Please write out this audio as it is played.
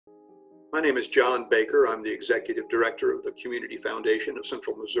My name is John Baker. I'm the Executive Director of the Community Foundation of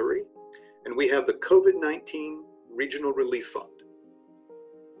Central Missouri, and we have the COVID-19 Regional Relief Fund.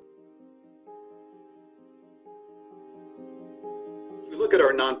 We look at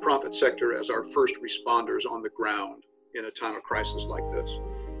our nonprofit sector as our first responders on the ground in a time of crisis like this.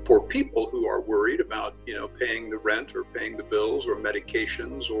 For people who are worried about, paying the rent or paying the bills or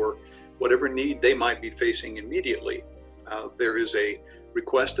medications or whatever need they might be facing immediately, there is a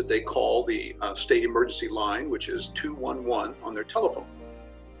request that they call the state emergency line, which is 211 on their telephone.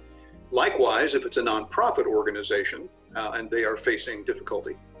 Likewise, if it's a nonprofit organization and they are facing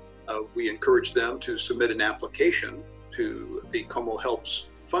difficulty, we encourage them to submit an application to the Como Helps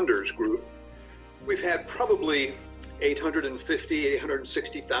Funders group. We've had probably $850,000,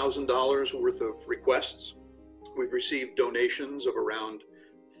 $860,000 worth of requests. We've received donations of around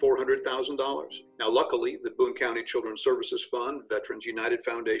 $400,000. Now, luckily, the Boone County Children's Services Fund, Veterans United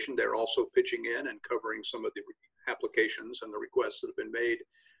Foundation, they're also pitching in and covering some of the applications and the requests that have been made.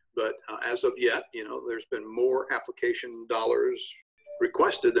 But as of yet, there's been more application dollars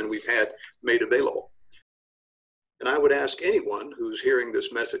requested than we've had made available. And I would ask anyone who's hearing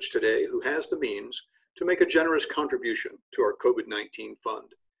this message today who has the means to make a generous contribution to our COVID-19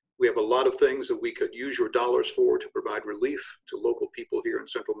 fund. We have a lot of things that we could use your dollars for to provide relief to local people here in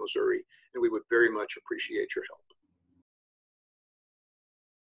Central Missouri, and we would very much appreciate your help.